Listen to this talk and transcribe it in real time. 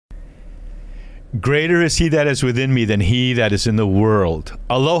Greater is he that is within me than he that is in the world.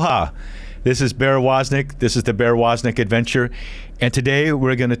 Aloha. This is Bear Woznick. This is the Bear Woznick Adventure. And today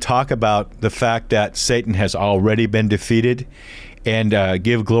we're going to talk about the fact that Satan has already been defeated and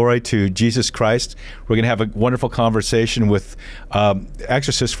give glory to Jesus Christ. We're going to have a wonderful conversation with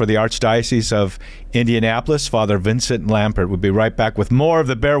Exorcist for the Archdiocese of Indianapolis, Father Vincent Lampert. We'll be right back with more of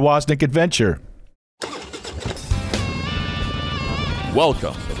the Bear Woznick Adventure.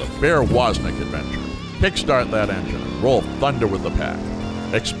 Welcome to the Bear Woznick Adventure. Kickstart that engine and roll thunder with the pack.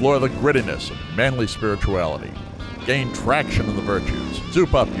 Explore the grittiness of manly spirituality. Gain traction in the virtues.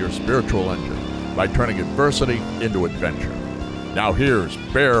 Soup up your spiritual engine by turning adversity into adventure. Now here's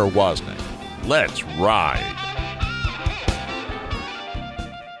Bear Woznick. Let's ride.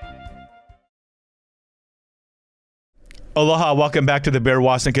 Aloha, welcome back to the Bear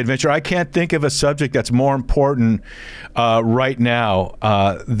Woznick Adventure. I can't think of a subject that's more important right now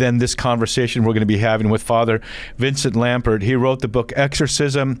than this conversation we're going to be having with Father Vincent Lampert. He wrote the book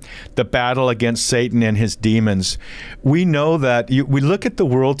Exorcism, The Battle Against Satan and His Demons. We know that we look at the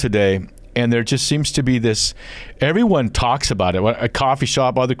world today, and there just seems to be this, everyone talks about it. A coffee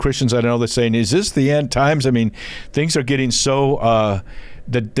shop, other Christians I know, they're saying, is this the end times? I mean, things are getting so,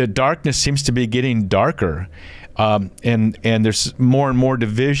 the darkness seems to be getting darker. And there's more and more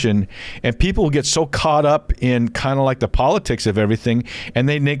division, and people get so caught up in kind of like the politics of everything, and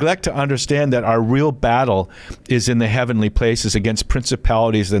they neglect to understand that our real battle is in the heavenly places against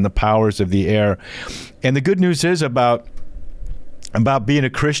principalities and the powers of the air. And the good news is about being a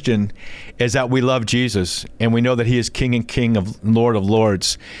Christian is that we love Jesus, and we know that he is King and King of Lord of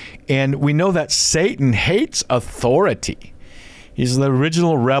Lords. And we know that Satan hates authority. He's the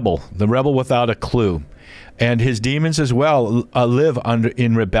original rebel, the rebel without a clue. And his demons as well live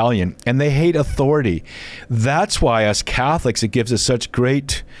in rebellion, and they hate authority. That's why, as Catholics, it gives us such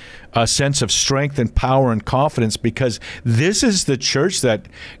great sense of strength and power and confidence, because this is the church that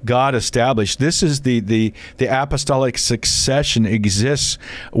God established. This is the apostolic succession exists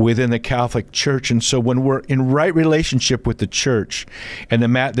within the Catholic Church. And so when we're in right relationship with the church and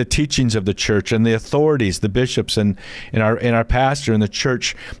the teachings of the church and the authorities, the bishops and our pastor in the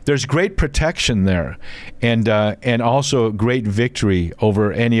church, there's great protection there, and also great victory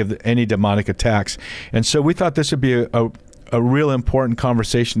over any demonic attacks. And so we thought this would be a real important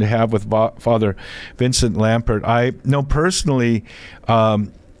conversation to have with Father Vincent Lampert. I know personally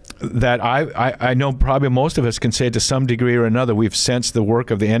that I know probably most of us can say to some degree or another we've sensed the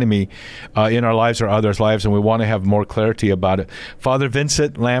work of the enemy in our lives or others' lives, and we want to have more clarity about it. Father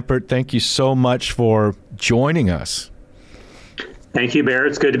Vincent Lampert, thank you so much for joining us. Thank you, Bear.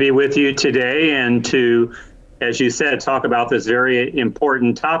 It's good to be with you today and to, as you said, talk about this very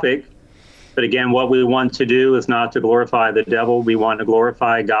important topic. But again, what we want to do is not to glorify the devil. We want to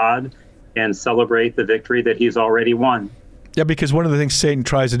glorify God and celebrate the victory that he's already won. Yeah, because one of the things Satan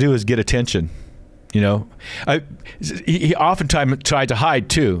tries to do is get attention. You know, he oftentimes tried to hide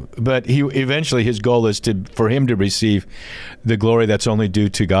too, but eventually his goal is for him to receive the glory that's only due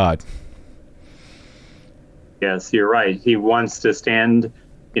to God. Yes, you're right. He wants to stand,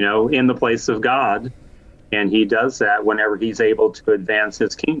 in the place of God, and he does that whenever he's able to advance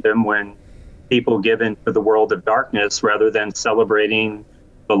his kingdom, when people give into the world of darkness rather than celebrating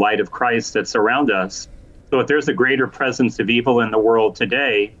the light of Christ that's around us. So if there's a greater presence of evil in the world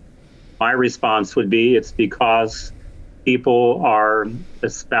today, my response would be it's because people are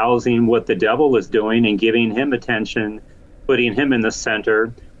espousing what the devil is doing and giving him attention, putting him in the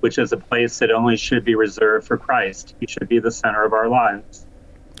center, which is a place that only should be reserved for Christ. He should be the center of our lives.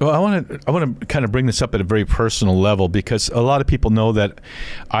 Well, I want to kind of bring this up at a very personal level, because a lot of people know that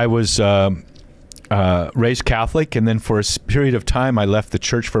I was raised Catholic, and then for a period of time I left the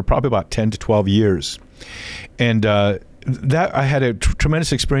church for probably about 10 to 12 years. And that I had a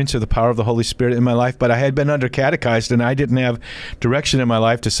tremendous experience of the power of the Holy Spirit in my life, but I had been under-catechized, and I didn't have direction in my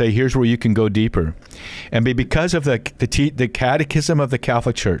life to say, here's where you can go deeper. And because of the Catechism of the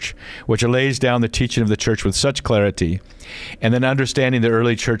Catholic Church, which lays down the teaching of the Church with such clarity, and then understanding the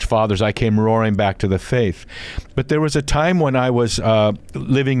early Church Fathers, I came roaring back to the faith. But there was a time when I was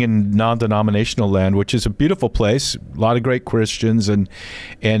living in non-denominational land, which is a beautiful place, a lot of great Christians and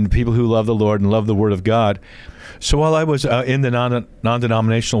people who love the Lord and love the Word of God. So while I was in the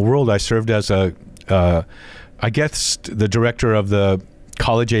non-denominational world, I served as I guess the director of the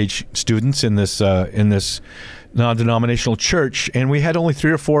college-age students in this non-denominational church, and we had only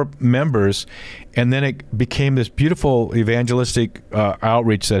 3 or 4 members, and then it became this beautiful evangelistic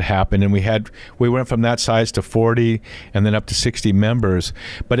outreach that happened, and we went from that size to 40 and then up to 60 members.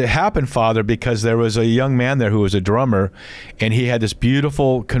 But it happened, Father, because there was a young man there who was a drummer, and he had this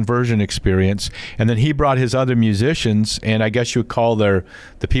beautiful conversion experience, and then he brought his other musicians, and I guess you would call the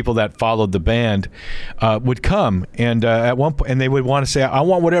people that followed the band would come, and at one point, and they would want to say, I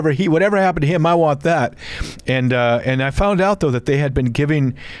want whatever happened to him, I want that. And I found out, though, that they had been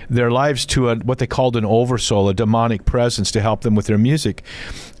giving their lives to what they called an oversoul, a demonic presence, to help them with their music.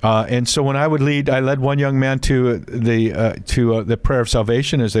 And so when I led one young man to the prayer of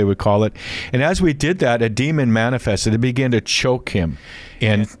salvation, as they would call it. And as we did that, a demon manifested. It began to choke him.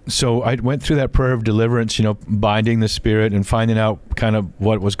 And so I went through that prayer of deliverance, binding the spirit and finding out kind of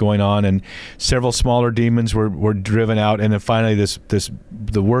what was going on. And several smaller demons were driven out. And then finally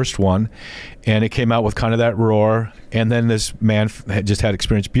the worst one. And it came out with kind of that roar. And then this man just had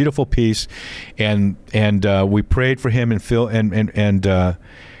experienced beautiful peace. And we prayed for him and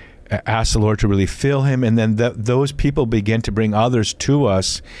asked the Lord to really fill him, and then those people began to bring others to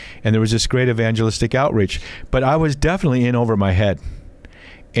us, and there was this great evangelistic outreach. But I was definitely in over my head.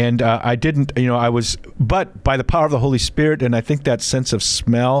 And I didn't, but by the power of the Holy Spirit, and I think that sense of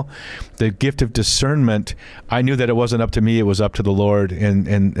smell, the gift of discernment, I knew that it wasn't up to me, it was up to the Lord and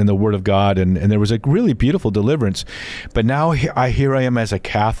the Word of God, and there was a really beautiful deliverance. But now here I am as a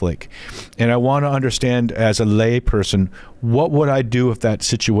Catholic, and I want to understand as a lay person, what would I do if that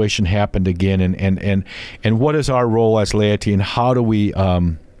situation happened again, and what is our role as laity, and how do we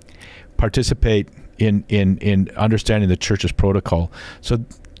participate in understanding the Church's protocol? So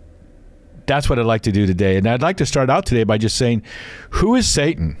that's what I'd like to do today. And I'd like to start out today by just saying, who is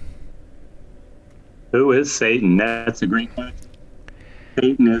Satan? Who is Satan? That's a great question.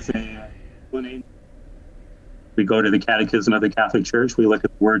 Satan is one angel. We go to the Catechism of the Catholic Church. We look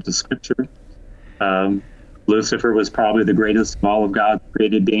at the words of Scripture. Lucifer was probably the greatest of all of God's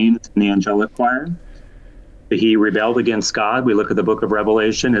created beings in the angelic choir. He rebelled against God. We look at the book of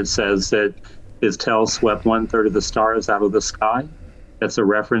Revelation. It says that his tail swept 1/3 of the stars out of the sky. That's a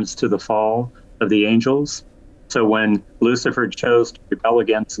reference to the fall of the angels. So when Lucifer chose to rebel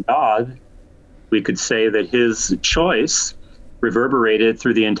against God, we could say that his choice reverberated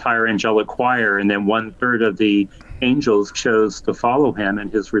through the entire angelic choir, and then 1/3 of the angels chose to follow him in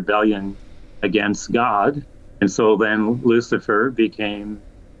his rebellion against God. And so then Lucifer became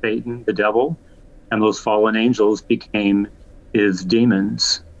Satan, the devil, and those fallen angels became his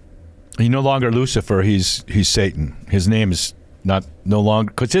demons. He's no longer Lucifer, he's Satan. His name is no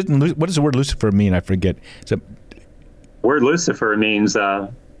longer, because what does the word Lucifer mean? I forget. Word Lucifer means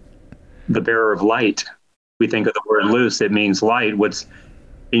the bearer of light. We think of the word Luce, it means light.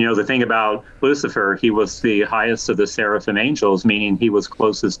 The thing about Lucifer, he was the highest of the seraphim angels, meaning he was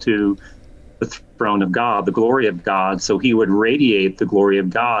closest to the throne of God, the glory of God. So he would radiate the glory of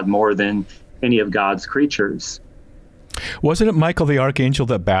God more than any of God's creatures. Wasn't it Michael the archangel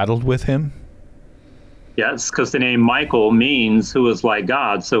that battled with him? Yes, because the name Michael means who is like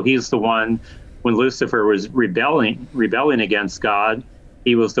God. So he's the one, when Lucifer was rebelling against God,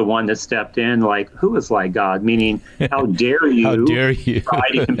 he was the one that stepped in like, who is like God? Meaning, how dare you, how dare you try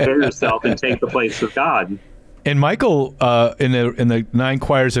to compare yourself and take the place of God? And Michael, in the 9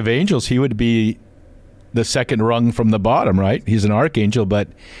 choirs of angels, he would be the second rung from the bottom, right? He's an archangel, but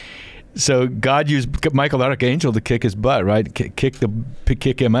so God used Michael the archangel to kick his butt, right?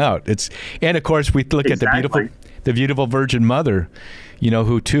 Kick him out. And of course we look exactly. at the beautiful Virgin Mother,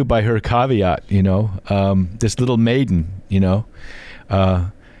 who too by her caveat, this little maiden, and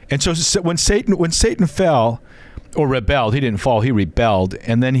so when Satan fell or rebelled, he didn't fall, he rebelled,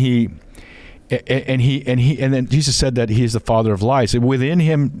 and then and then Jesus said that he is the father of lies. And within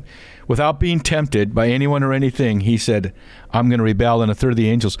him, without being tempted by anyone or anything, he said, I'm going to rebel. And 1/3 of the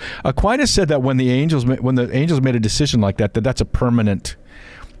angels. Aquinas said that when the angels made a decision like that, that's a permanent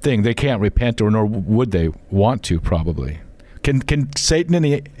thing. They can't repent, or nor would they want to, probably. Can Satan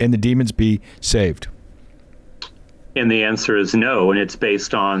and the demons be saved? And the answer is no, and it's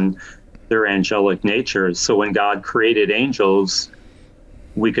based on their angelic natures. So when God created angels,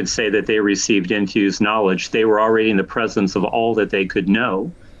 we could say that they received infused knowledge. They were already in the presence of all that they could know.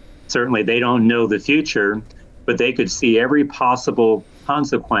 Certainly they don't know the future, but they could see every possible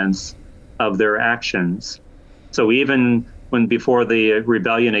consequence of their actions. So even when before the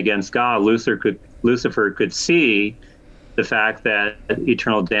rebellion against God, Lucifer could see the fact that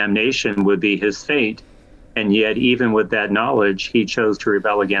eternal damnation would be his fate. And yet, even with that knowledge, he chose to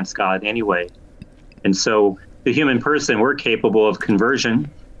rebel against God anyway. And so the human person, we're capable of conversion.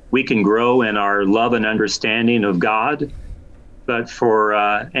 we can grow in our love and understanding of God. But for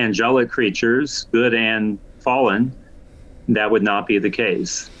angelic creatures, good and fallen, that would not be the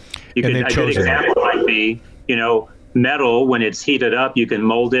case. A good example might be, metal, when it's heated up, you can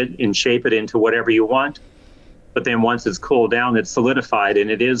mold it and shape it into whatever you want. But then once it's cooled down, it's solidified,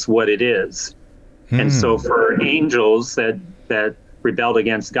 and it is what it is. And so for angels that rebelled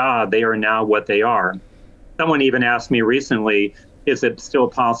against God, they are now what they are. Someone even asked me recently, is it still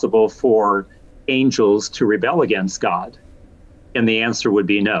possible for angels to rebel against God? And the answer would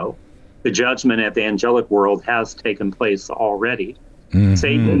be no. The judgment at the angelic world has taken place already.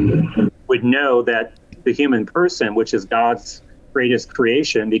 Satan would know that the human person, which is God's greatest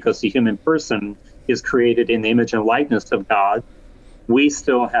creation, because the human person is created in the image and likeness of God, we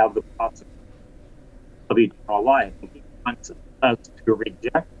still have the possibility of eternal life. And he wants us to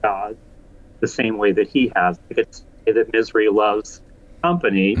reject God the same way that he has, because that misery loves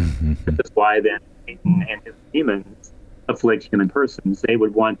company. That's why then Satan and his demons afflict human persons. They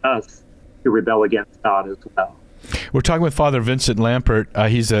would want us to rebel against God as well. We're talking with Father Vincent Lampert.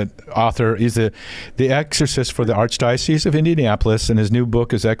 He's an author. He's the exorcist for the Archdiocese of Indianapolis, and his new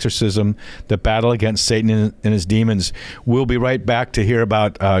book is Exorcism, The Battle Against Satan and His Demons. We'll be right back to hear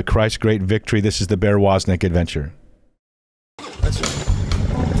about Christ's great victory. This is the Bear Woznick Adventure.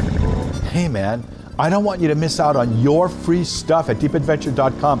 Hey, man. I don't want you to miss out on your free stuff at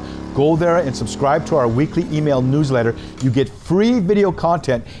deepadventure.com. Go there and subscribe to our weekly email newsletter. You get free video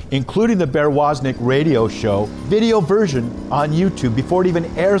content, including the Bear Woznick radio show, video version on YouTube before it even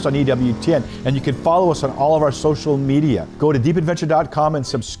airs on EWTN. And you can follow us on all of our social media. Go to deepadventure.com and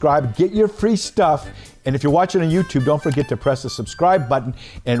subscribe. Get your free stuff. And if you're watching on YouTube, don't forget to press the subscribe button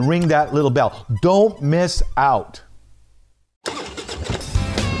and ring that little bell. Don't miss out.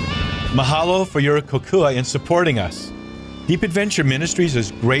 Mahalo for your kokua in supporting us. Deep Adventure Ministries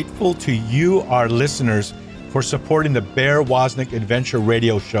is grateful to you, our listeners, for supporting the Bear Woznick Adventure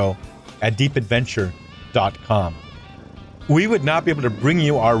radio show at deepadventure.com. We would not be able to bring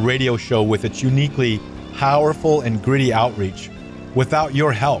you our radio show with its uniquely powerful and gritty outreach without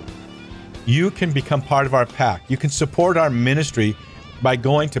your help. You can become part of our pack. You can support our ministry by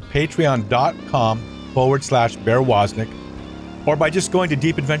going to patreon.com/Bear Woznick, or by just going to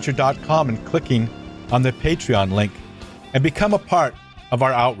deepadventure.com and clicking on the Patreon link and become a part of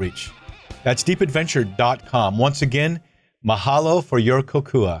our outreach. That's deepadventure.com. Once again, mahalo for your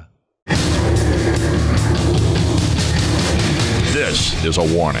kokua. This is a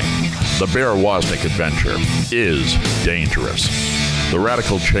warning. The Bear Woznick Adventure is dangerous. The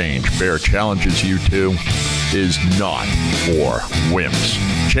radical change Bear challenges you to is not for wimps.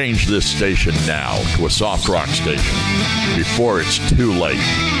 Change this station now to a soft rock station before it's too late.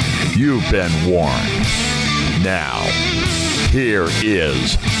 You've been warned. Now, here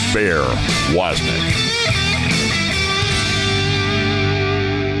is Bear Woznick.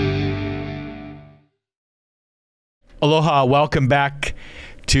 Aloha, welcome back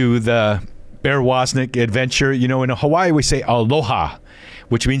to the Bear Woznick Adventure. You know, in Hawaii we say aloha,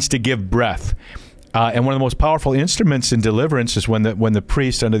 which means to give breath. And one of the most powerful instruments in deliverance is when the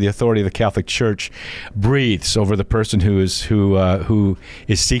priest, under the authority of the Catholic Church, breathes over the person who is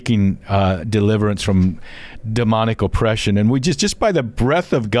seeking deliverance from demonic oppression. And we just by the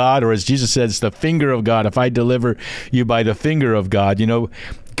breath of God, or as Jesus says, the finger of God. If I deliver you by the finger of God, you know,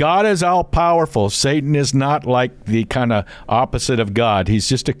 God is all powerful. Satan is not like the kind of opposite of God. He's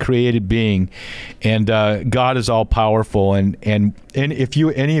just a created being, and God is all powerful. And if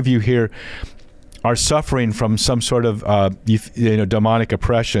any of you here are suffering from some sort of demonic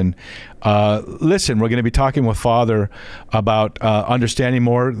oppression, listen, we're going to be talking with Father about understanding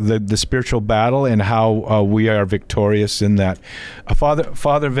more the spiritual battle and how we are victorious in that.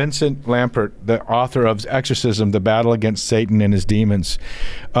 Father Vincent Lampert, the author of Exorcism, The Battle Against Satan and His Demons.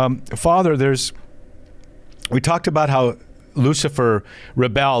 Father, we talked about how Lucifer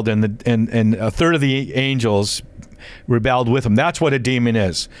rebelled, and a third of the angels rebelled with him. That's what a demon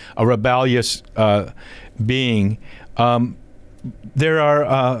is, a rebellious being. There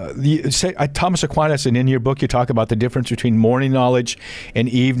are Thomas Aquinas, and in your book you talk about the difference between morning knowledge and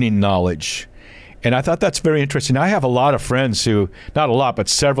evening knowledge. And I thought that's very interesting. I have a lot of friends who, not a lot, but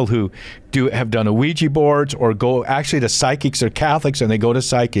several who have done Ouija boards, or go actually to psychics. They're Catholics and they go to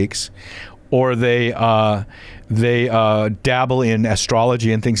psychics, or they dabble in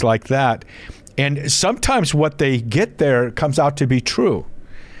astrology and things like that. And sometimes what they get there comes out to be true,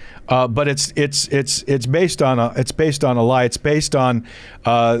 but it's based on a lie. It's based on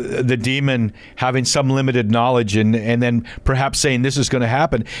the demon having some limited knowledge, and then perhaps saying this is going to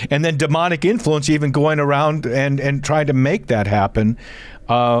happen, and then demonic influence even going around and trying to make that happen.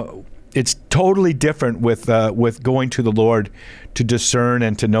 It's totally different with going to the Lord to discern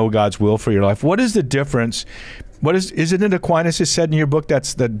and to know God's will for your life. What is the difference? Isn't it Aquinas has said in your book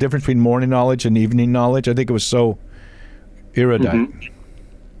that's the difference between morning knowledge and evening knowledge? I think it was so erudite.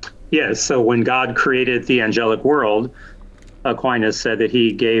 Mm-hmm. Yes, so when God created the angelic world, Aquinas said that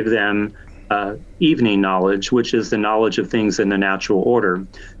he gave them evening knowledge, which is the knowledge of things in the natural order.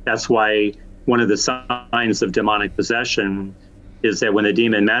 That's why one of the signs of demonic possession is that when the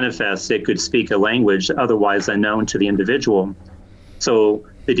demon manifests, it could speak a language otherwise unknown to the individual. So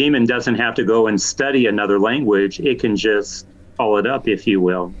the demon doesn't have to go and study another language. It can just call it up, if you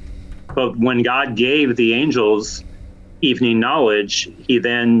will. But when God gave the angels evening knowledge, he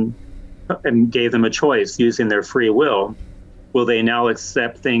then gave them a choice using their free will. Will they now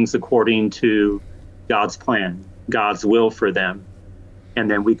accept things according to God's plan, God's will for them? And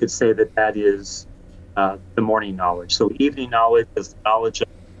then we could say that that is the morning knowledge. So evening knowledge is knowledge of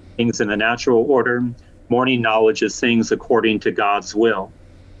things in the natural order. Morning knowledge is things according to God's will.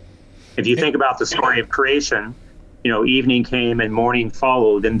 If you think about the story of creation, evening came and morning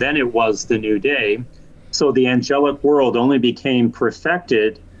followed, and then it was the new day. So the angelic world only became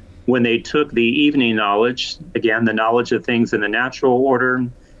perfected when they took the evening knowledge, again, the knowledge of things in the natural order,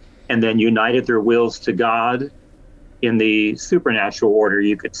 and then united their wills to God in the supernatural order,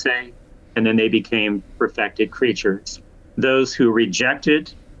 you could say, and then they became perfected creatures. Those who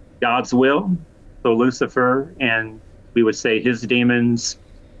rejected God's will, so Lucifer and we would say his demons,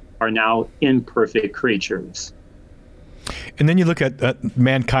 are now imperfect creatures. And then you look at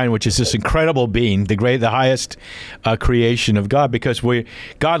mankind, which is this incredible being, the highest creation of God, because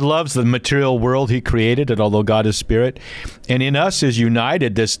God loves the material world he created, and although God is spirit, and in us is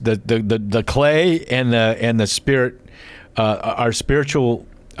united the clay and the spirit, our spiritual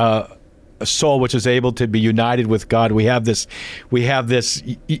soul, which is able to be united with God. We have this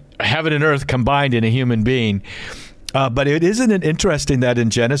heaven and earth combined in a human being. But isn't it interesting that in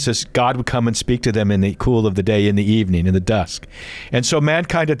Genesis, God would come and speak to them in the cool of the day, in the evening, in the dusk. And so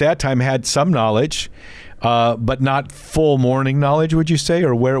mankind at that time had some knowledge, but not full morning knowledge, would you say?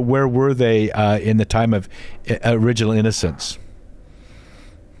 Or where were they in the time of original innocence?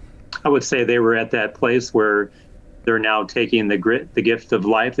 I would say they were at that place where they're now taking the gift of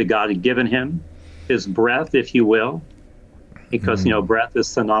life that God had given him, his breath, if you will, because, breath is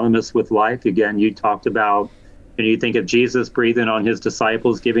synonymous with life. Again, you talked about, you think of Jesus breathing on his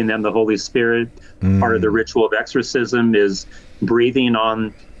disciples, giving them the Holy Spirit. Part of the ritual of exorcism is breathing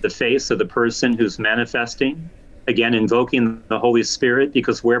on the face of the person who's manifesting. Again, invoking the Holy Spirit,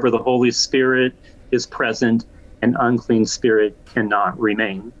 because wherever the Holy Spirit is present, an unclean spirit cannot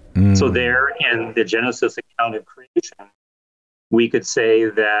remain. So there in the Genesis account of creation, we could say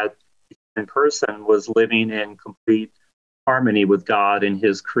that the human person was living in complete harmony with God in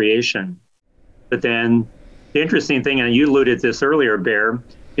his creation. But then the interesting thing, and you alluded to this earlier, Bear,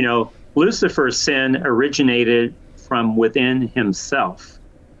 Lucifer's sin originated from within himself.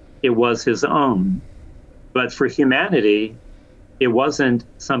 It was his own. But for humanity, it wasn't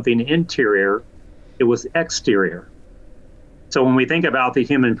something interior, it was exterior. So when we think about the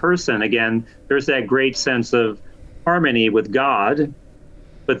human person, again, there's that great sense of harmony with God,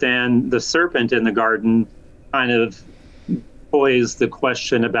 but then the serpent in the garden kind of posed the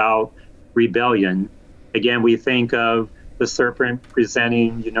question about rebellion. Again, we think of the serpent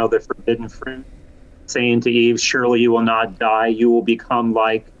presenting, the forbidden fruit, saying to Eve, surely you will not die, you will become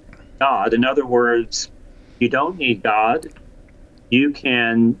like God. In other words, you don't need God. You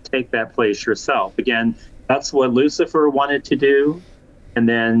can take that place yourself. Again, that's what Lucifer wanted to do, and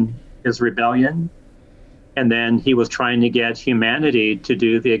then his rebellion. And then he was trying to get humanity to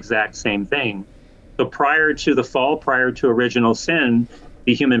do the exact same thing. So prior to the fall, prior to original sin,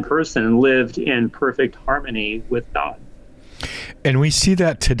 the human person lived in perfect harmony with God. And we see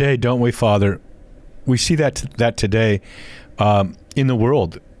that today, don't we, Father? We see that today in the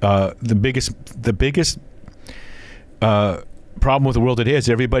world. The biggest problem with the world today is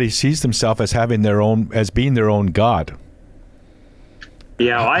everybody sees themselves as being their own God.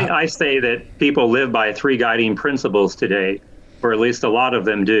 Yeah, I say that people live by three guiding principles today, or at least a lot of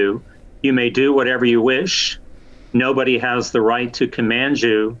them do. You may do whatever you wish. Nobody has the right to command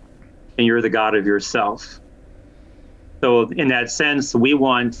you, and you're the God of yourself. So in that sense, we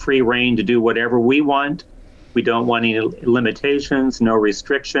want free reign to do whatever we want. We don't want any limitations, no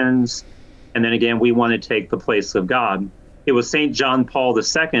restrictions. And then again, we want to take the place of God. It was St. John Paul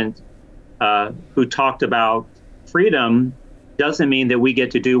II who talked about freedom doesn't mean that we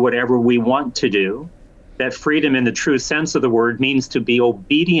get to do whatever we want to do. That freedom in the true sense of the word means to be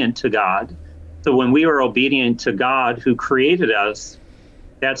obedient to God. So when we are obedient to God who created us,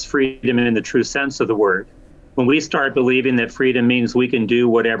 That's freedom in the true sense of the word. When we start believing that freedom means we can do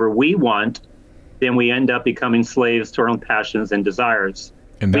whatever we want, then we end up becoming slaves to our own passions and desires.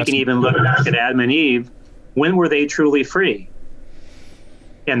 And we can even look back at Adam and Eve. When were they truly free?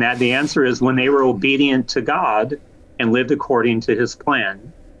 And the answer is when they were obedient to God and lived according to his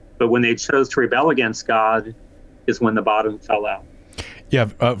plan. But when they chose to rebel against God is when the bottom fell out. Yeah,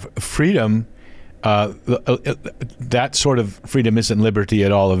 freedom, that sort of freedom isn't liberty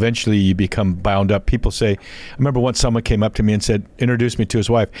at all. Eventually you become bound up. People say, I remember once someone came up to me and said, introduced me to his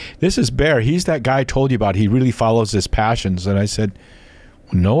wife. This is Bear. He's that guy I told you about. He really follows his passions. And I said,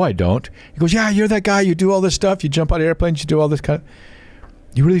 no, I don't. He goes, yeah, you're that guy. You do all this stuff. You jump out of airplanes. You do all this kind of...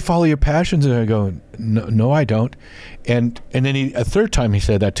 You really follow your passions? And I go, no, I don't. And then a third time he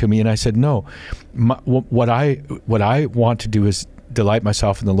said that to me, and I said, no. What I want to do is delight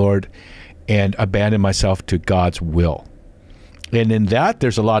myself in the Lord and abandon myself to God's will. And in that,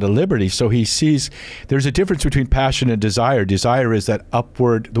 there's a lot of liberty. So he sees there's a difference between passion and desire. Desire is that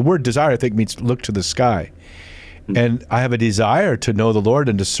upward. The word desire, I think, means look to the sky. And I have a desire to know the Lord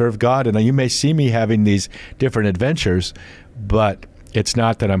and to serve God. And you may see me having these different adventures, but it's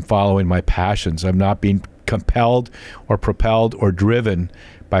not that I'm following my passions. I'm not being compelled or propelled or driven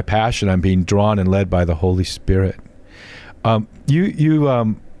by passion. I'm being drawn and led by the Holy Spirit.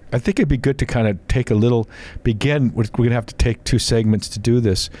 I think it'd be good to kind of take a little, begin, we're going to have to take 2 segments to do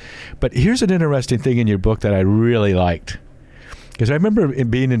this. But here's an interesting thing in your book that I really liked. Because I remember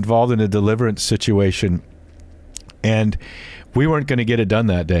being involved in a deliverance situation, and we weren't going to get it done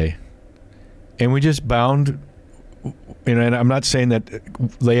that day. And we just bound... and I'm not saying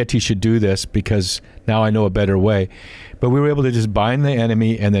that laity should do this because now I know a better way, but we were able to just bind the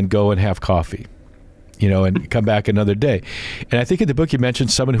enemy and then go and have coffee, and come back another day. And I think in the book you mentioned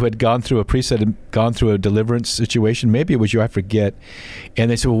someone who had gone through, a priest had gone through a deliverance situation. Maybe it was you, I forget.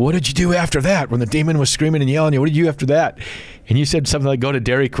 And they said, well, what did you do after that? When the demon was screaming and yelling at you, what did you do after that? And you said something like, go to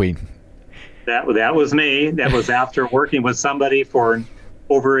Dairy Queen. That was me. That was after working with somebody for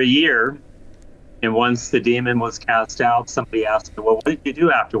over a year. And once the demon was cast out, somebody asked me, well, what did you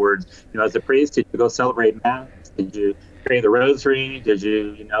do afterwards? As a priest, did you go celebrate Mass? Did you pray the rosary? Did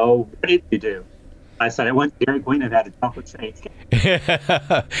you, what did you do? I said, I went to Dairy Queen and had a chocolate shake.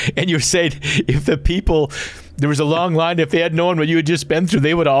 And you said if the people, there was a long line, if they had known what you had just been through,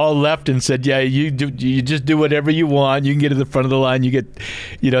 they would have all left and said, yeah, you just do whatever you want. You can get to the front of the line. You get,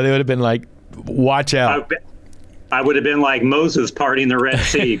 they would have been like, watch out. I would have been like Moses parting the Red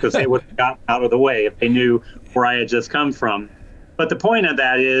Sea because they would have gotten out of the way if they knew where I had just come from. But the point of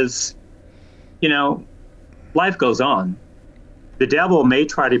that is, life goes on. The devil may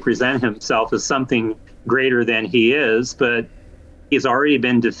try to present himself as something greater than he is, but he's already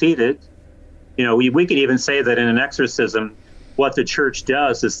been defeated. We could even say that in an exorcism, what the church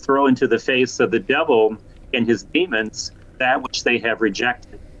does is throw into the face of the devil and his demons that which they have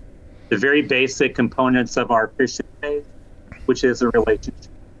rejected. The very basic components of our Christian faith, which is a relationship with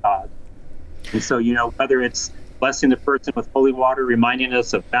God. And so, whether it's blessing the person with holy water, reminding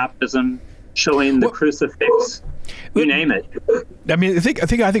us of baptism, showing the crucifix, you name it. I mean, I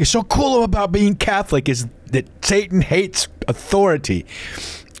think it's so cool about being Catholic is that Satan hates authority.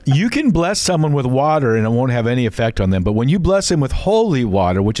 You can bless someone with water and it won't have any effect on them. But when you bless them with holy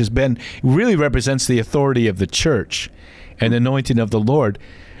water, which really represents the authority of the church and the anointing of the Lord,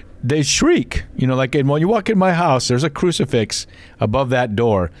 they shriek. Like when you walk in my house, there's a crucifix above that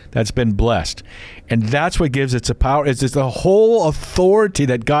door that's been blessed. And that's what gives it a power. It's the whole authority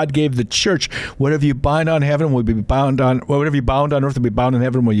that God gave the church. Whatever you bind on heaven will be bound on, whatever you bound on earth will be bound in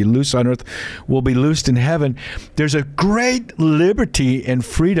heaven. What you loose on earth will be loosed in heaven. There's a great liberty and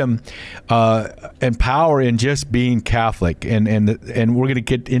freedom and power in just being Catholic. And we're going to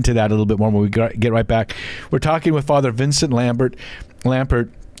get into that a little bit more when we get right back. We're talking with Father Vincent Lampert.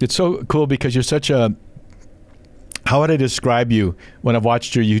 It's so cool because you're such a, how would I describe you when I've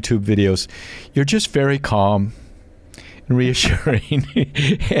watched your YouTube videos? You're just very calm and reassuring.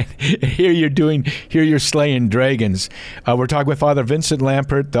 And here you're slaying dragons. We're talking with Father Vincent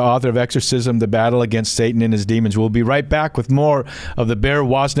Lampert, the author of Exorcism, The Battle Against Satan and His Demons. We'll be right back with more of the Bear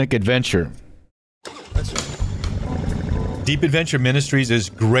Woznick adventure. Deep Adventure Ministries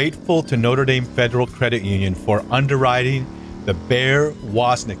is grateful to Notre Dame Federal Credit Union for underwriting the Bear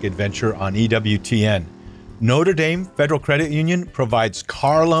Woznick adventure on EWTN. Notre Dame Federal Credit Union provides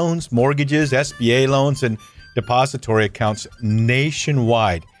car loans, mortgages, SBA loans, and depository accounts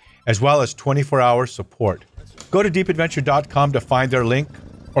nationwide, as well as 24-hour support. Go to deepadventure.com to find their link,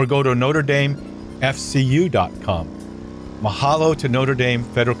 or go to NotreDameFCU.com. Mahalo to Notre Dame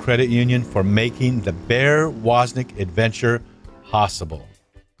Federal Credit Union for making the Bear Woznick adventure possible.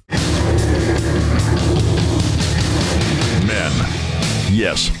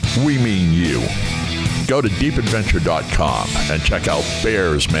 Yes, we mean you. Go to deepadventure.com and check out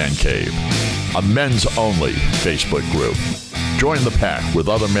Bear's Man Cave, a men's-only Facebook group. Join the pack with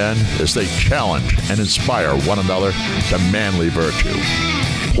other men as they challenge and inspire one another to manly virtue.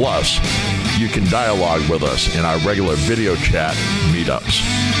 Plus, you can dialogue with us in our regular video chat meetups.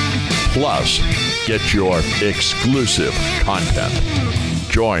 Plus, get your exclusive content.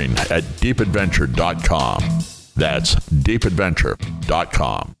 Join at deepadventure.com. That's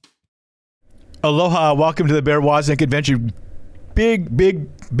deepadventure.com. Aloha, welcome to the Bear Woznick Adventure.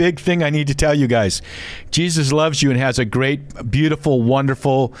 Big thing I need to tell you guys. Jesus loves you and has a great, beautiful,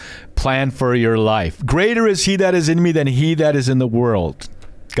 wonderful plan for your life. Greater is he that is in me than he that is in the world.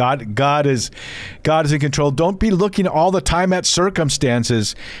 God is in control. Don't be looking all the time at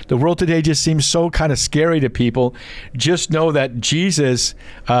circumstances. The world today just seems so kind of scary to people. Just know that Jesus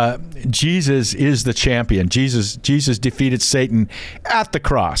is the champion. Jesus defeated Satan at the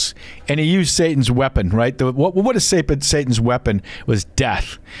cross, and he used Satan's weapon. Right? What is Satan's weapon? Was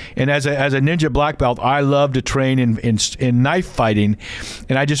death. And as a ninja black belt, I love to train in knife fighting.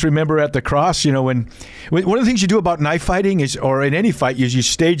 And I just remember at the cross, you know, when one of the things you do about knife fighting is, or in any fight, is you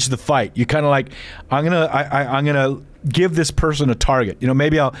stage the fight. You kind of like, I'm gonna give this person a target. You know,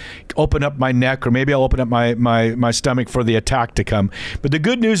 maybe I'll open up my neck, or maybe I'll open up my stomach for the attack to come. But the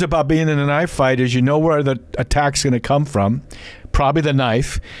good news about being in a knife fight is you know where the attack's going to come from, probably the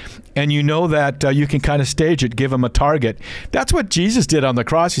knife, and you know that you can kind of stage it, give him a target. That's what Jesus did on the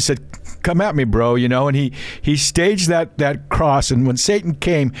cross. He said, come at me, bro, you know, and he staged that cross. And when Satan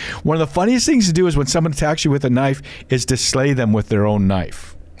came, one of the funniest things to do is when someone attacks you with a knife is to slay them with their own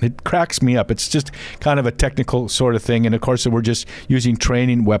knife. It cracks me up. It's just kind of a technical sort of thing. And of course, we're just using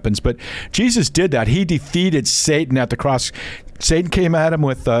training weapons. But Jesus did that. He defeated Satan at the cross. Satan came at him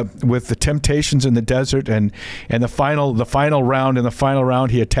with the temptations in the desert, and the final round. In the final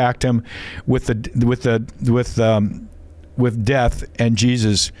round, he attacked him with death, and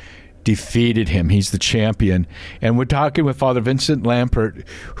Jesus defeated him. He's the champion. And we're talking with Father Vincent Lampert,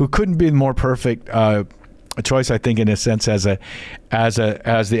 who couldn't be more perfect. A choice, I think, in a sense, as the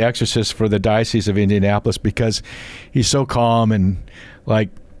exorcist for the Diocese of Indianapolis, because he's so calm and like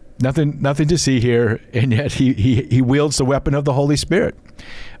nothing to see here, and yet he wields the weapon of the Holy Spirit,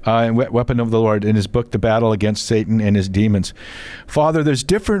 and weapon of the Lord in his book, The Battle Against Satan and His Demons. Father, there's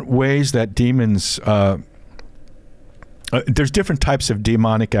different ways that demons. There's different types of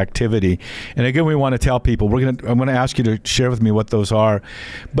demonic activity, and again, we want to tell people. I'm going to ask you to share with me what those are.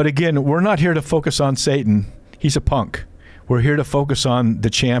 But again, we're not here to focus on Satan. He's a punk. We're here to focus on the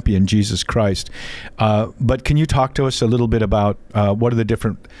champion, Jesus Christ. But can you talk to us a little bit about what are the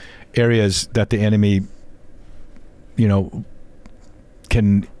different areas that the enemy, you know,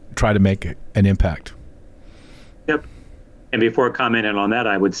 can try to make an impact? Yep. And before commenting on that,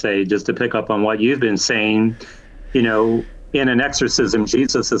 I would say, just to pick up on what you've been saying, you know, in an exorcism,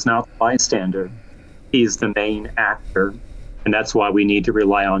 Jesus is not the bystander. He's the main actor, and that's why we need to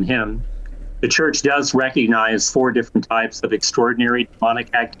rely on him. The church does recognize 4 different types of extraordinary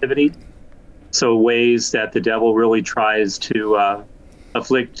demonic activity. So ways that the devil really tries to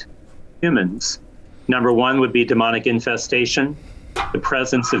afflict humans. Number 1 would be demonic infestation, the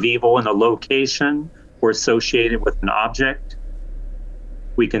presence of evil in a location or associated with an object.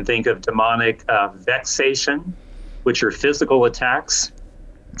 We can think of demonic vexation, which are physical attacks.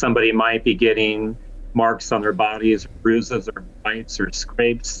 Somebody might be getting marks on their bodies, bruises or bites or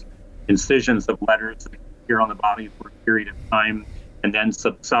scrapes, incisions of letters that appear on the body for a period of time and then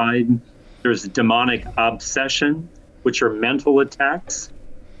subside. There's demonic obsession, which are mental attacks.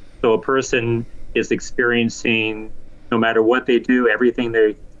 So a person is experiencing, no matter what they do, everything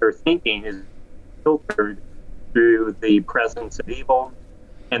they're thinking is filtered through the presence of evil.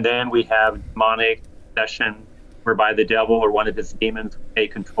 And then we have demonic possession, whereby the devil or one of his demons would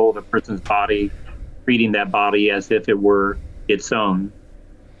take control of a person's body, treating that body as if it were its own.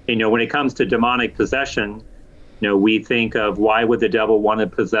 You know, when it comes to demonic possession, you know, we think of, why would the devil want to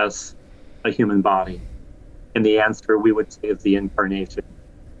possess a human body? And the answer, we would say, is the incarnation.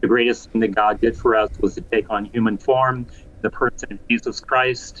 The greatest thing that God did for us was to take on human form, the person of Jesus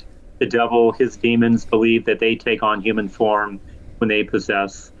Christ. The devil, his demons, believe that they take on human form when they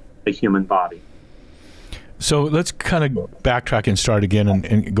possess a human body. So let's kind of backtrack and start again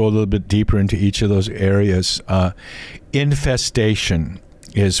and go a little bit deeper into each of those areas. Infestation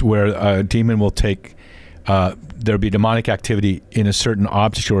is where a demon will take, there'll be demonic activity in a certain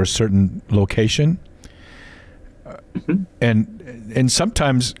object or a certain location. And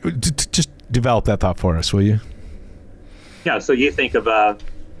sometimes, just develop that thought for us, will you? Yeah, so you think of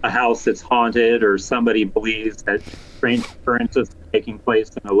a house that's haunted, or somebody believes that strange occurrences are taking place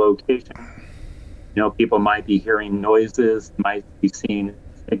in a location. People might be hearing noises, might be seeing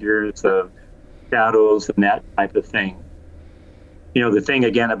figures of shadows and that type of thing. The thing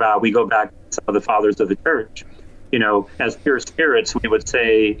again about, we go back to some of the fathers of the church, as pure spirits, we would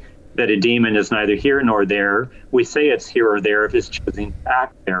say that a demon is neither here nor there. We say it's here or there if it's choosing to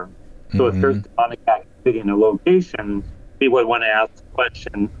act there. So if there's demonic activity in a location, we would want to ask the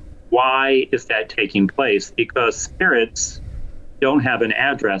question, why is that taking place? Because spirits don't have an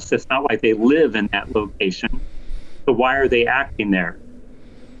address. It's not like they live in that location. So why are they acting there?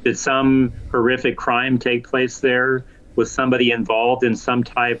 Did some horrific crime take place there? Was somebody involved in some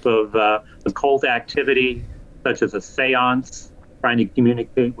type of occult activity, such as a seance, trying to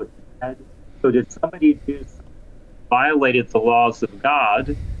communicate with the dead? So did somebody violated the laws of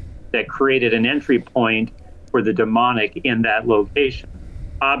God that created an entry point for the demonic in that location?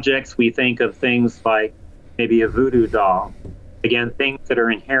 Objects, we think of things like maybe a voodoo doll. Again, things that are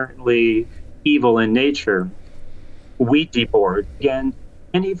inherently evil in nature. Ouija board. Again,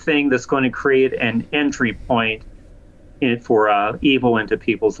 anything that's going to create an entry point for evil into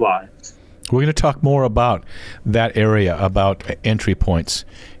people's lives. We're going to talk more about that area, about entry points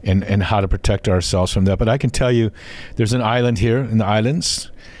and how to protect ourselves from that. But I can tell you there's an island here in the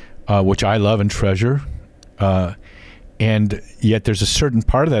islands, which I love and treasure. And yet there's a certain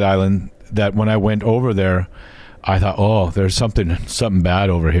part of that island that when I went over there, I thought, oh, there's something bad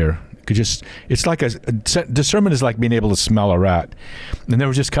over here. It's like discernment is like being able to smell a rat. And there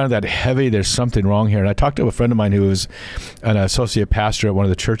was just kind of that heavy, there's something wrong here. And I talked to a friend of mine who was an associate pastor at one of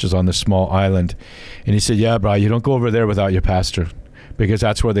the churches on this small island. And he said, yeah, bro, you don't go over there without your pastor, because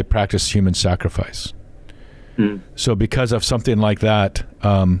that's where they practice human sacrifice. So because of something like that,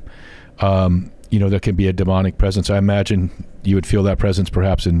 there can be a demonic presence. I imagine you would feel that presence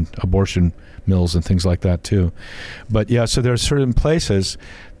perhaps in abortion mills and things like that too. But yeah, so there are certain places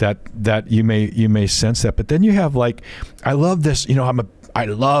that you may sense that. But then you have, like, I love this, I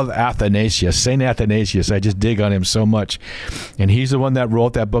love Athanasius, St. Athanasius. I just dig on him so much. And he's the one that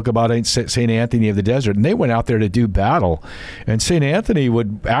wrote that book about St. Anthony of the Desert. And they went out there to do battle. And St. Anthony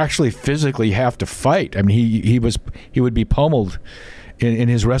would actually physically have to fight. I mean, he would be pummeled in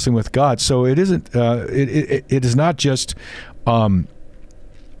his wrestling with God. So it isn't, it is not just,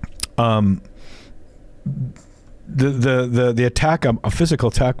 the attack, a physical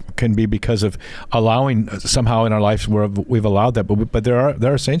attack, can be because of allowing somehow in our lives where we've allowed that. But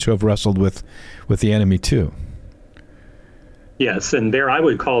there are saints who have wrestled with the enemy too. Yes, and there I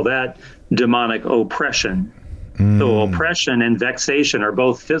would call that demonic oppression. So oppression and vexation are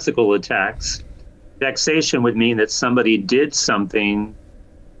both physical attacks. Vexation would mean that somebody did something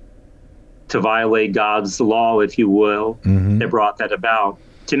to violate God's law, if you will, that brought that about.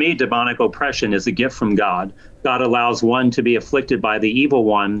 To me, demonic oppression is a gift from God. God allows one to be afflicted by the evil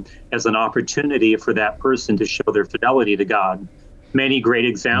one as an opportunity for that person to show their fidelity to God. Many great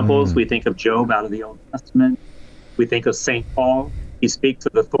examples. We think of Job out of the Old Testament. We think of St. Paul. He speaks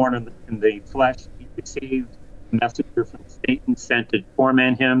of the thorn in the flesh he received, a messenger from Satan sent to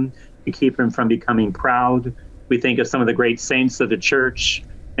torment him, to keep him from becoming proud. We think of some of the great saints of the church,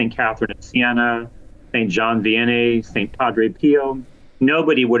 St. Catherine of Siena, St. John Vianney, St. Padre Pio.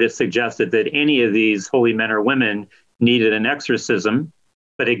 Nobody would have suggested that any of these holy men or women needed an exorcism.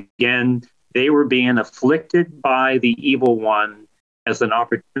 But again, they were being afflicted by the evil one as an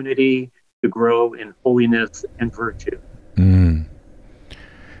opportunity to grow in holiness and virtue.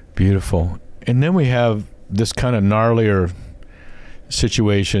 Beautiful. And then we have this kind of gnarlier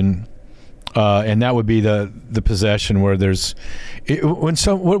situation, and that would be the possession, where there's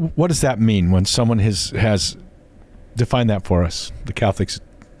what does that mean when someone has define that for us, the Catholic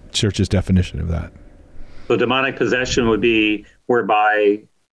Church's definition of that? So demonic possession would be whereby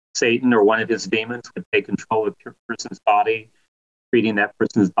Satan or one of his demons would take control of a person's body, treating that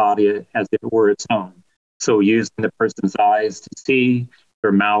person's body as if it were its own. So using the person's eyes to see,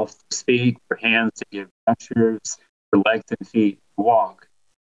 their mouth to speak, their hands to give gestures, their legs and feet to walk.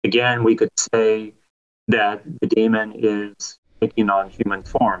 Again, we could say that the demon is taking on human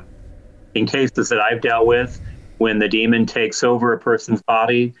form. In cases that I've dealt with, when the demon takes over a person's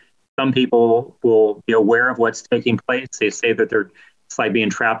body, some people will be aware of what's taking place. They say that it's like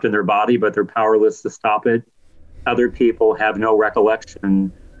being trapped in their body, but they're powerless to stop it. Other people have no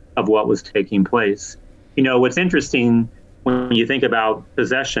recollection of what was taking place. What's interesting when you think about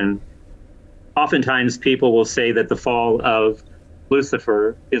possession, oftentimes people will say that the fall of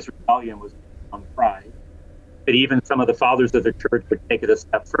Lucifer, his rebellion, was on pride. But even some of the fathers of the church would take it a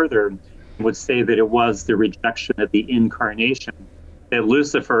step further and would say that it was the rejection of the incarnation that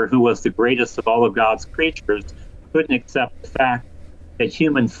Lucifer, who was the greatest of all of God's creatures, couldn't accept the fact that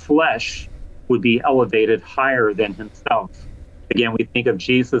human flesh would be elevated higher than himself. Again, we think of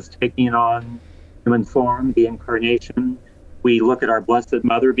Jesus taking on human form, the incarnation. We look at our Blessed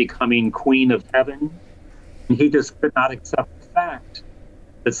Mother becoming Queen of Heaven, and he just could not accept the fact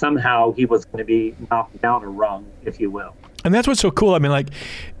that somehow he was going to be knocked down a rung, if you will. And that's what's so cool. I mean, like,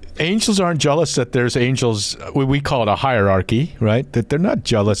 angels aren't jealous that there's angels. We call it a hierarchy, right? That they're not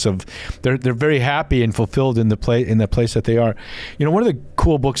jealous of. They're very happy and fulfilled in the place that they are. You know, one of the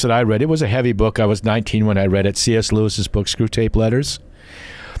cool books that I read. It was a heavy book. I was 19 when I read it. C.S. Lewis's book, Screwtape Letters.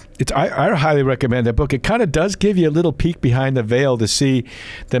 I highly recommend that book. It kind of does give you a little peek behind the veil to see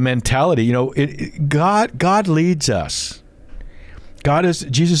the mentality. You know, God leads us.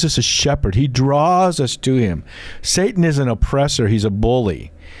 Jesus is a shepherd. He draws us to him. Satan is an oppressor. He's a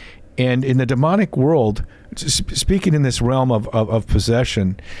bully. And in the demonic world, speaking in this realm of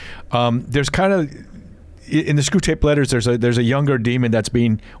possession, there's kind of, in the Screwtape Letters, there's a younger demon that's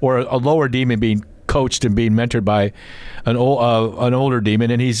being, or a lower demon being coached and being mentored by an older demon,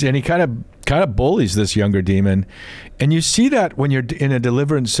 and he kind of bullies this younger demon. And you see that when you're in a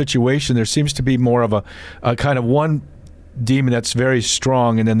deliverance situation, there seems to be more of a kind of one demon that's very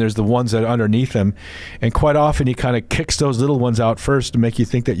strong, and then there's the ones that are underneath him, and quite often he kind of kicks those little ones out first to make you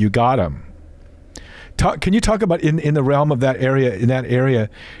think that you got them. Can you talk about in the realm of that area,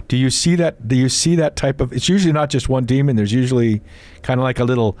 do you see that type of, it's usually not just one demon, there's usually kind of like a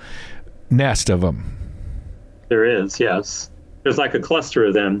little nest of them? There is, yes. There's like a cluster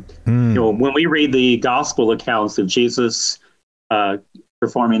of them. You know, when we read the gospel accounts of Jesus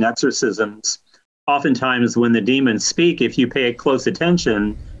performing exorcisms, oftentimes when the demons speak, if you pay close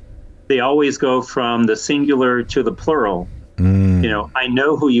attention, they always go from the singular to the plural. You know, I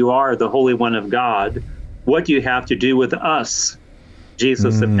know who you are, the Holy One of God. What do you have to do with us,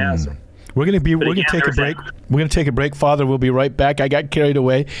 Jesus of Nazareth? We're going to take a break. We're going to take a break, Father. We'll be right back. I got carried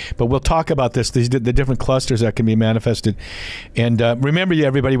away, but we'll talk about the different clusters that can be manifested. And remember,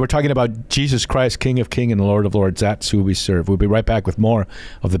 everybody, we're talking about Jesus Christ, King of Kings and Lord of Lords. That's who we serve. We'll be right back with more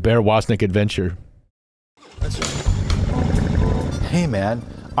of the Bear Woznick adventure. Hey, man,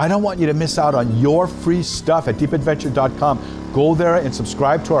 I don't want you to miss out on your free stuff at deepadventure.com. Go there and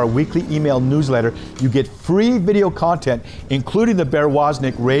subscribe to our weekly email newsletter. You get free video content, including the Bear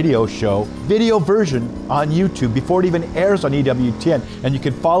Woznick radio show, video version on YouTube before it even airs on EWTN. And you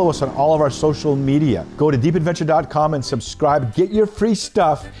can follow us on all of our social media. Go to deepadventure.com and subscribe. Get your free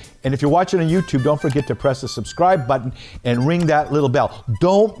stuff. And if you're watching on YouTube, don't forget to press the subscribe button and ring that little bell.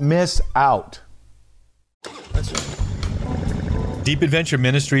 Don't miss out. Deep Adventure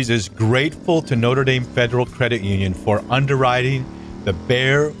Ministries is grateful to Notre Dame Federal Credit Union for underwriting the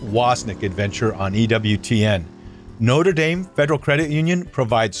Bear Woznick adventure on EWTN. Notre Dame Federal Credit Union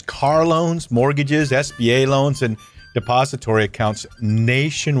provides car loans, mortgages, SBA loans, and depository accounts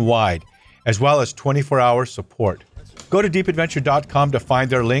nationwide, as well as 24-hour support. Go to deepadventure.com to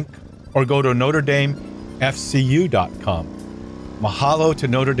find their link, or go to NotreDameFCU.com. Mahalo to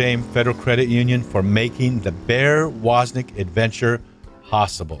Notre Dame Federal Credit Union for making the Bear Woznick adventure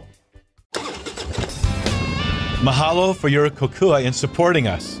possible. Mahalo for your kokua in supporting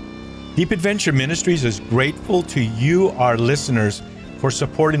us. Deep Adventure Ministries is grateful to you, our listeners, for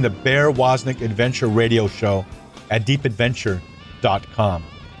supporting the Bear Woznick adventure radio show at deepadventure.com.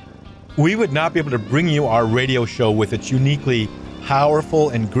 We would not be able to bring you our radio show with its uniquely powerful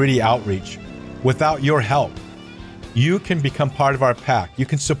and gritty outreach without your help. You can become part of our pack. You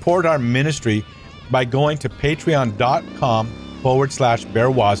can support our ministry by going to patreon.com/Bear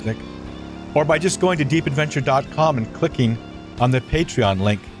Woznick, or by just going to deepadventure.com and clicking on the Patreon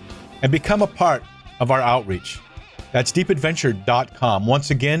link and become a part of our outreach. That's deepadventure.com.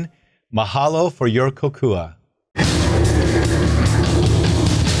 Once again, mahalo for your kokua.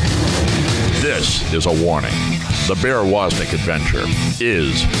 This is a warning. The Bear Woznick adventure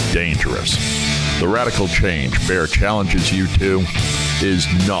is dangerous. The radical change Bear challenges you to is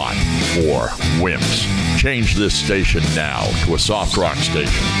not for wimps. Change this station now to a soft rock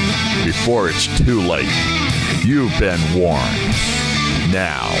station before it's too late. You've been warned.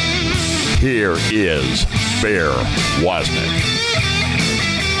 Now, here is Bear Woznick.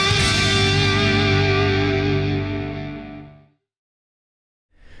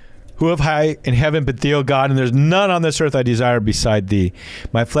 Who have high in heaven but thee, O God, and there's none on this earth I desire beside thee.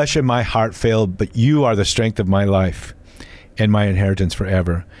 My flesh and my heart failed, but you are the strength of my life and my inheritance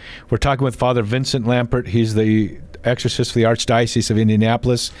forever. We're talking with Father Vincent Lampert. He's the exorcist for the Archdiocese of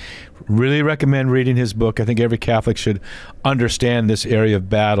Indianapolis. Really recommend reading his book. I think every Catholic should understand this area of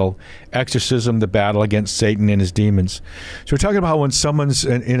battle, exorcism, the battle against Satan and his demons. So we're talking about how when someone's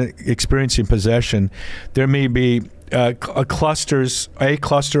experiencing possession, there may be a cluster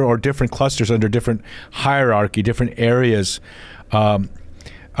or different clusters under different hierarchy, different areas.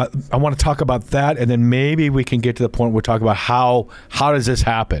 I want to talk about that, and then maybe we can get to the point where we talk about how does this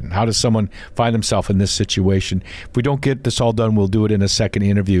happen? How does someone find themselves in this situation? If we don't get this all done, we'll do it in a second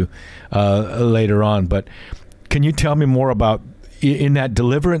interview later on. But can you tell me more about, in that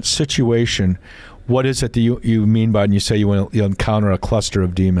deliverance situation, what is it that you mean by when you say you'll encounter a cluster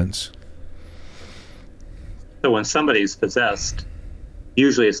of demons? So when somebody's possessed,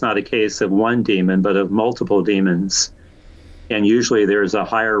 usually it's not a case of one demon, but of multiple demons. And usually there's a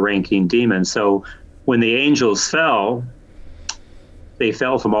higher ranking demon. So when the angels fell, they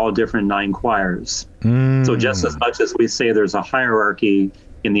fell from all different 9 choirs. So just as much as we say there's a hierarchy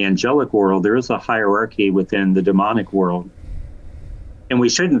in the angelic world, there is a hierarchy within the demonic world. And we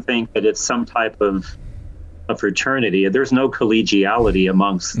shouldn't think that it's some type of a fraternity. There's no collegiality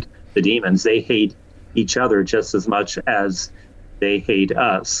amongst the demons. They hate each other just as much as they hate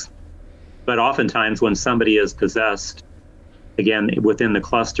us. But oftentimes when somebody is possessed, again, within the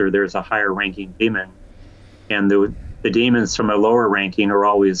cluster, there's a higher ranking demon. And the demons from a lower ranking are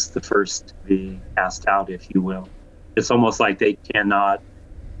always the first to be cast out, if you will. It's almost like they cannot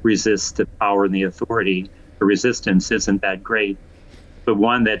resist the power and the authority. The resistance isn't that great. But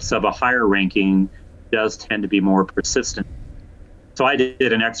one that's of a higher ranking does tend to be more persistent. So I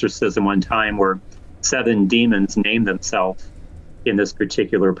did an exorcism one time where 7 demons named themselves in this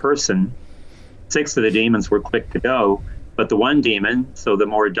particular person. 6 of the demons were quick to go. But the one demon, so the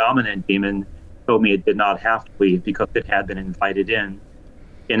more dominant demon, told me it did not have to leave because it had been invited in.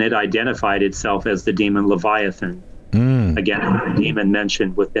 And it identified itself as the demon Leviathan. Again, a demon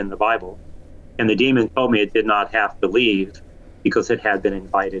mentioned within the Bible. And the demon told me it did not have to leave because it had been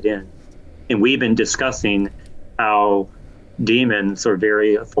invited in. And we've been discussing how demons are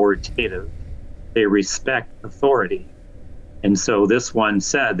very authoritative. They respect authority. And so this one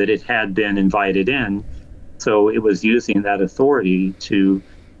said that it had been invited in. So it was using that authority to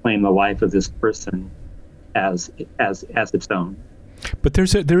claim the life of this person as its own. But there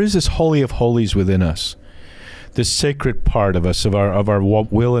is this holy of holies within us, this sacred part of us, of our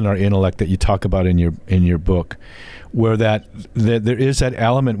will and our intellect that you talk about in your book, where that there is that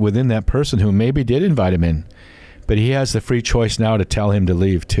element within that person who maybe did invite him in, but he has the free choice now to tell him to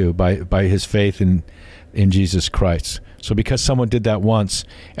leave too by his faith in Jesus Christ. So because someone did that once,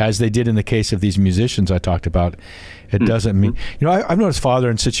 as they did in the case of these musicians I talked about, it doesn't mean... I've noticed, Father,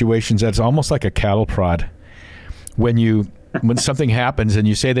 in situations that's almost like a cattle prod. When something happens and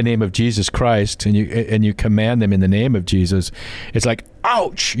you say the name of Jesus Christ and you command them in the name of Jesus, it's like,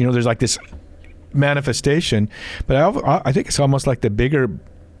 ouch! There's like this manifestation. But I think it's almost like the bigger,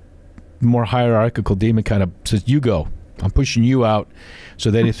 more hierarchical demon kind of says, you go. I'm pushing you out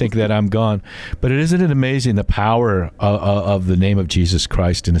so they think that I'm gone. But isn't it amazing, the power of the name of Jesus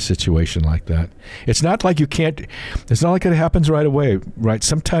Christ in a situation like that? It's not like it's not like it happens right away, right?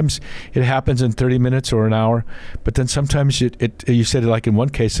 Sometimes it happens in 30 minutes or an hour, but then sometimes you said, like in one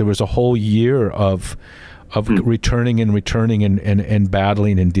case, there was a whole year of returning and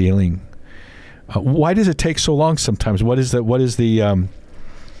battling and dealing. Why does it take so long sometimes? What is the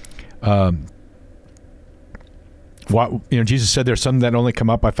Jesus said there's some that only come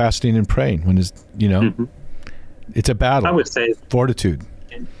out by fasting and praying. It's a battle. I would say fortitude.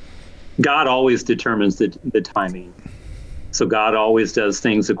 God always determines the timing. So God always does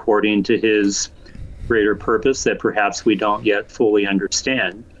things according to his greater purpose that perhaps we don't yet fully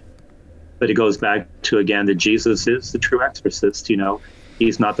understand. But it goes back to, again, that Jesus is the true exorcist.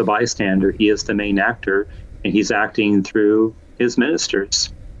 He's not the bystander. He is the main actor, and he's acting through his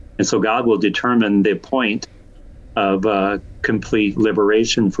ministers. And so God will determine the point of complete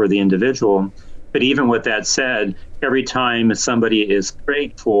liberation for the individual. But even with that said, every time somebody is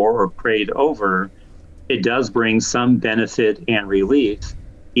prayed for or prayed over, it does bring some benefit and relief,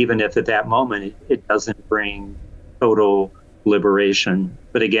 even if at that moment it doesn't bring total liberation.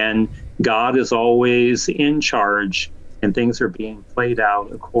 But again, God is always in charge, and things are being played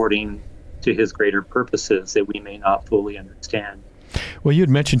out according to his greater purposes that we may not fully understand. Well, you had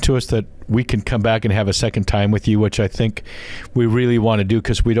mentioned to us that we can come back and have a second time with you, which I think we really want to do,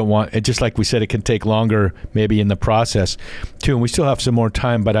 because we don't want it. Just like we said, it can take longer maybe in the process too, and we still have some more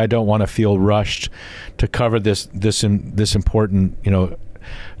time. But I don't want to feel rushed to cover this important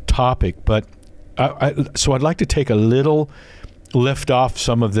topic. But so I'd like to take a little lift off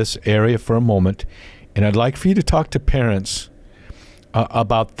some of this area for a moment And I'd like for you to talk to parents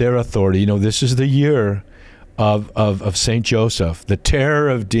about their authority. You know, this is the year of St. Joseph, the terror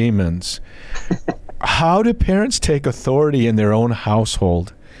of demons. How do parents take authority in their own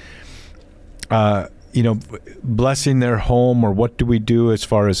household? You know, blessing their home, or what do we do as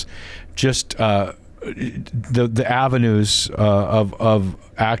far as just the avenues of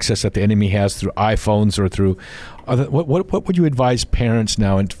access that the enemy has through iPhones or through what would you advise parents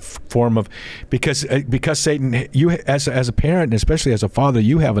now in form of, because Satan, you as a parent and especially as a father,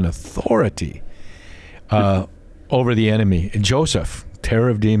 you have an authority over the enemy. And Joseph, terror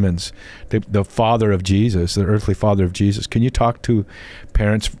of demons, the father of Jesus, the earthly father of Jesus. Can you talk to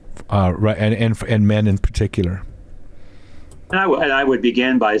parents and men in particular? And I would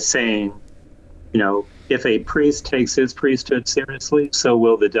begin by saying, you know, if a priest takes his priesthood seriously, so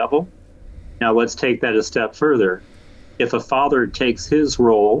will the devil. Now let's take that a step further. If a father takes his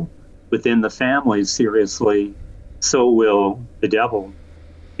role within the family seriously, so will the devil.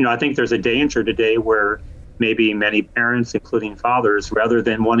 You know, I think there's a danger today where maybe many parents, including fathers, rather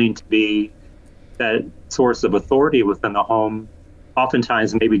than wanting to be that source of authority within the home,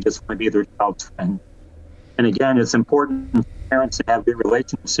 oftentimes maybe just want to be their child's friend. And again, it's important for parents to have good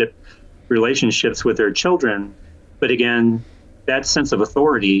relationships with their children. But again, that sense of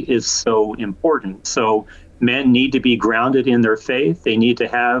authority is so important. So men need to be grounded in their faith. They need to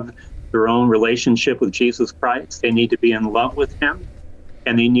have their own relationship with Jesus Christ. They need to be in love with him,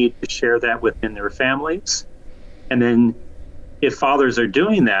 and they need to share that within their families. And then if fathers are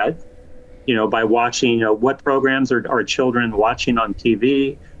doing that, you know, by watching, you know, what programs are our children watching on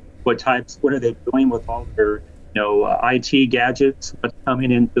TV, what are they doing with all their, you know, IT gadgets, what's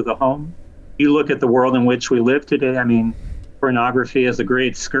coming into the home. You look at the world in which we live today. I mean, pornography is a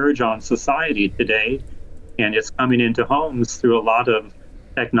great scourge on society today, and it's coming into homes through a lot of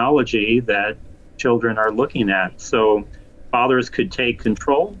technology that children are looking at. So fathers could take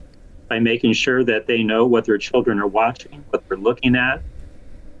control by making sure that they know what their children are watching, what they're looking at,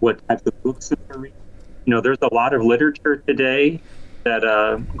 what types of books that they're reading. You know, there's a lot of literature today that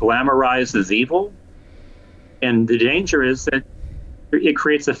glamorizes evil, and the danger is that it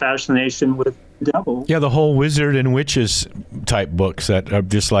creates a fascination with the devil. Yeah, the whole wizard and witches type books that are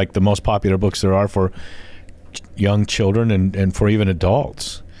just like the most popular books there are for young children and for even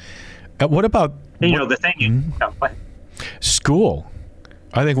adults. What about the thing? School.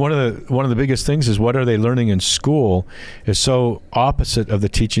 I think one of the biggest things is what are they learning in school is so opposite of the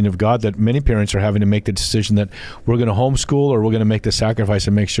teaching of God that many parents are having to make the decision that we're going to homeschool or we're going to make the sacrifice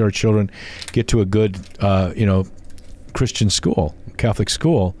and make sure our children get to a good, Christian school, Catholic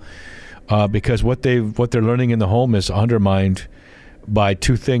school, because what they're learning in the home is undermined by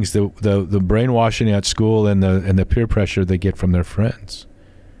two things: the brainwashing at school and the peer pressure they get from their friends.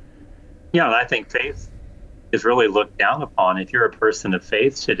 Yeah, I think faith is really looked down upon. If you're a person of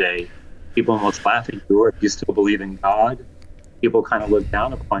faith today, people almost laugh at you. Or if you still believe in God, people kind of look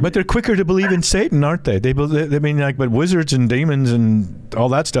down upon you. But they're quicker to believe in Satan, aren't they? But wizards and demons and all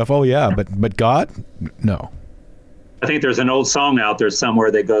that stuff. Oh yeah, but God, no. I think there's an old song out there somewhere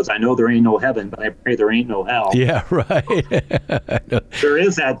that goes, "I know there ain't no heaven, but I pray there ain't no hell." Yeah, right. There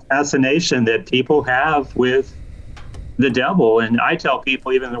is that fascination that people have with the devil, and I tell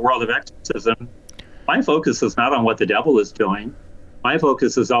people, even in the world of exorcism, my focus is not on what the devil is doing. My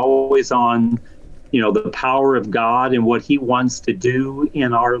focus is always on, the power of God and what he wants to do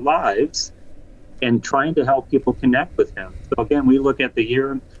in our lives, and trying to help people connect with him. So again, we look at the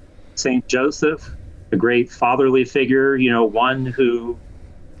year of St. Joseph, a great fatherly figure, one who,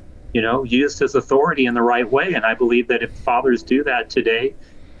 used his authority in the right way. And I believe that if fathers do that today,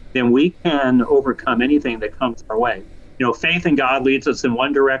 then we can overcome anything that comes our way. Faith in God leads us in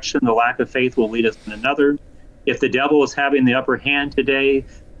one direction. The lack of faith will lead us in another. If the devil is having the upper hand today,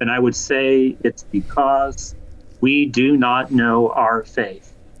 then I would say it's because we do not know our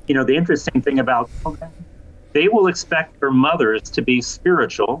faith. The interesting thing about children, they will expect their mothers to be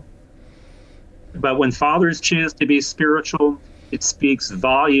spiritual. But when fathers choose to be spiritual, it speaks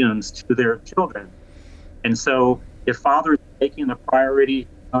volumes to their children. And so if fathers are making the priority to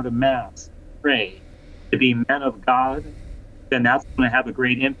go to Mass, pray, to be men of God, then that's going to have a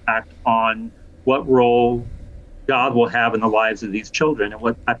great impact on what role God will have in the lives of these children and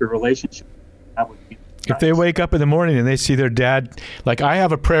what type of relationship that would be. If they wake up in the morning and they see their dad, like I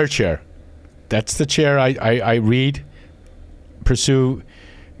have a prayer chair. That's the chair I read, pursue,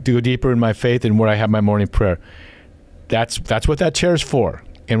 to go deeper in my faith and where I have my morning prayer. That's what that chair is for.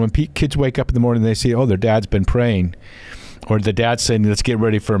 And when kids wake up in the morning and they see, oh, their dad's been praying, or the dad saying, let's get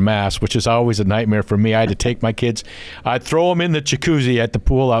ready for mass, which is always a nightmare for me. I had to take my kids. I'd throw them in the jacuzzi at the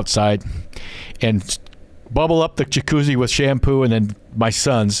pool outside and bubble up the jacuzzi with shampoo, and then my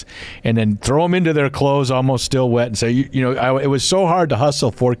sons, and then throw them into their clothes almost still wet and say, it was so hard to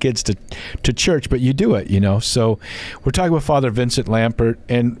hustle 4 kids to church, but you do it, So we're talking with Father Vincent Lampert,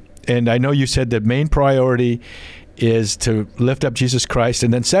 and I know you said the main priority is to lift up Jesus Christ.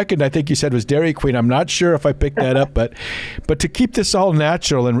 And then second, I think you said, was Dairy Queen. I'm not sure if I picked that up, but to keep this all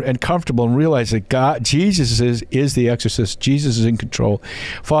natural and comfortable and realize that Jesus is the exorcist. Jesus is in control.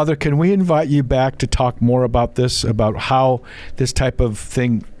 Father, can we invite you back to talk more about this, about how this type of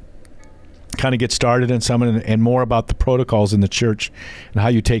thing kind of gets started in someone, and more about the protocols in the church and how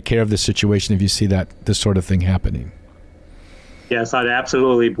you take care of this situation if you see this sort of thing happening? Yes, I'd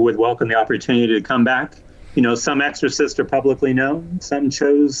absolutely would welcome the opportunity to come back. Some exorcists are publicly known. Some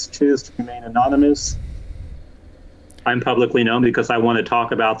choose to remain anonymous. I'm publicly known because I want to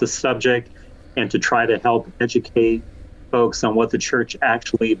talk about the subject and to try to help educate folks on what the church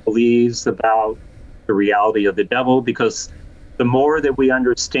actually believes about the reality of the devil, because the more that we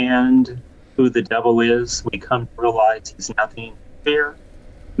understand who the devil is, we come to realize he's nothing to fear,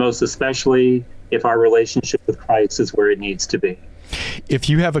 most especially if our relationship with Christ is where it needs to be. If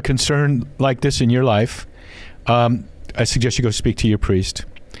you have a concern like this in your life, I suggest you go speak to your priest.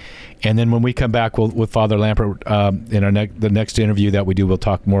 And then when we come back with Father Lampert in the next interview that we do, we'll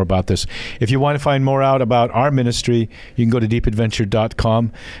talk more about this. If you want to find more out about our ministry, you can go to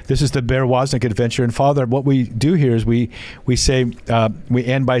deepadventure.com. This is the Bear Woznick Adventure. And Father, what we do here is we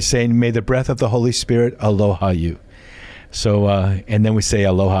end by saying, may the breath of the Holy Spirit aloha you. So, and then we say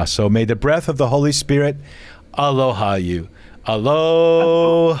aloha. So may the breath of the Holy Spirit aloha you.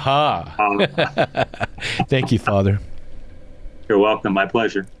 Aloha. Thank you, Father. You're welcome. My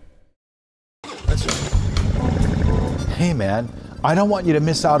pleasure. Hey, man, I don't want you to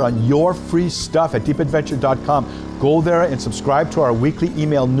miss out on your free stuff at deepadventure.com. Go there and subscribe to our weekly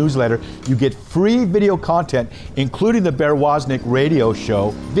email newsletter. You get free video content, including the Bear Woznick radio show,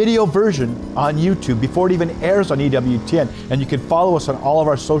 video version on YouTube before it even airs on EWTN. And you can follow us on all of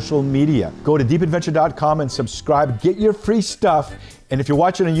our social media. Go to deepadventure.com and subscribe. Get your free stuff. And if you're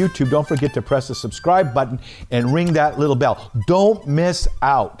watching on YouTube, don't forget to press the subscribe button and ring that little bell. Don't miss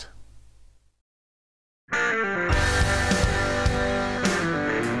out.